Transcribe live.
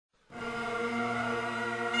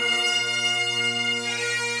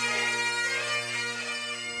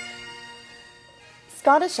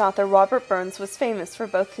Scottish author Robert Burns was famous for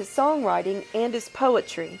both his songwriting and his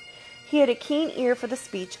poetry. He had a keen ear for the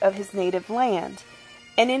speech of his native land,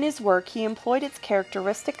 and in his work he employed its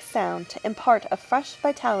characteristic sound to impart a fresh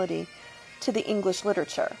vitality to the English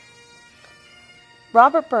literature.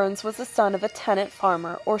 Robert Burns was the son of a tenant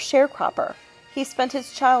farmer or sharecropper. He spent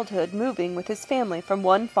his childhood moving with his family from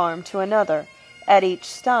one farm to another. At each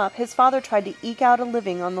stop, his father tried to eke out a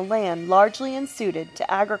living on the land largely unsuited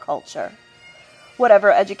to agriculture.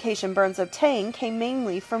 Whatever education Burns obtained came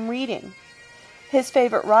mainly from reading. His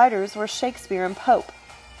favorite writers were Shakespeare and Pope.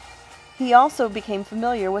 He also became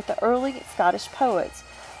familiar with the early Scottish poets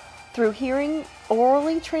through hearing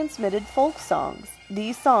orally transmitted folk songs.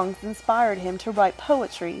 These songs inspired him to write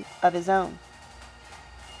poetry of his own.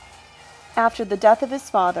 After the death of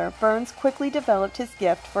his father, Burns quickly developed his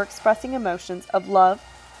gift for expressing emotions of love,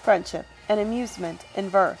 friendship, and amusement in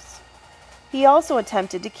verse. He also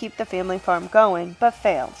attempted to keep the family farm going, but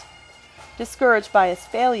failed. Discouraged by his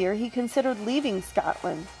failure, he considered leaving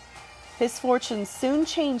Scotland. His fortunes soon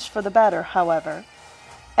changed for the better, however.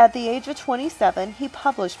 At the age of 27, he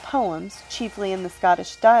published poems, chiefly in the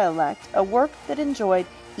Scottish dialect, a work that enjoyed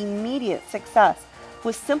immediate success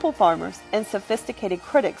with simple farmers and sophisticated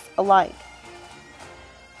critics alike.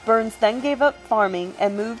 Burns then gave up farming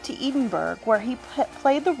and moved to Edinburgh, where he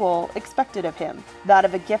played the role expected of him, that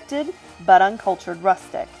of a gifted but uncultured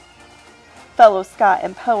rustic. Fellow Scot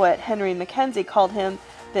and poet Henry Mackenzie called him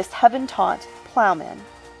this heaven-taught ploughman.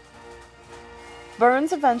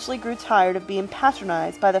 Burns eventually grew tired of being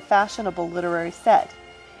patronized by the fashionable literary set.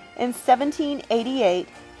 In 1788,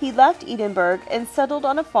 he left Edinburgh and settled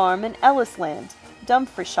on a farm in Ellisland,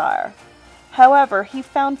 Dumfriesshire. However, he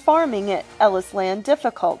found farming at Ellisland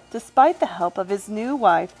difficult, despite the help of his new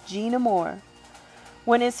wife, Gina Moore.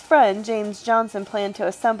 When his friend James Johnson planned to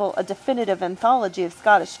assemble a definitive anthology of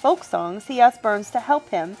Scottish folk songs, he asked Burns to help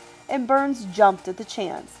him, and Burns jumped at the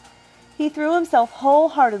chance. He threw himself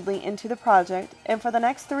wholeheartedly into the project, and for the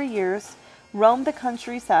next 3 years roamed the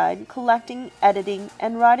countryside, collecting, editing,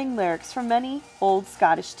 and writing lyrics for many old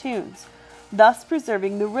Scottish tunes, thus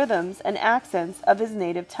preserving the rhythms and accents of his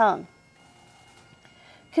native tongue.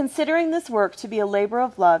 Considering this work to be a labor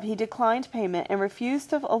of love, he declined payment and refused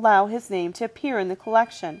to allow his name to appear in the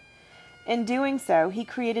collection. In doing so, he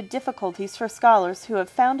created difficulties for scholars who have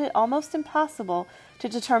found it almost impossible to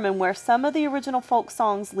determine where some of the original folk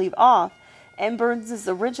songs leave off and Burns's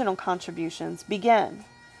original contributions begin.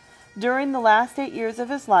 During the last 8 years of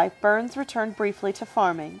his life, Burns returned briefly to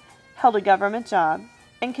farming, held a government job,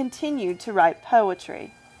 and continued to write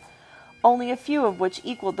poetry, only a few of which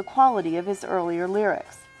equaled the quality of his earlier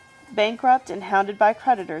lyrics. Bankrupt and hounded by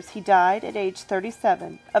creditors, he died at age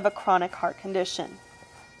 37 of a chronic heart condition.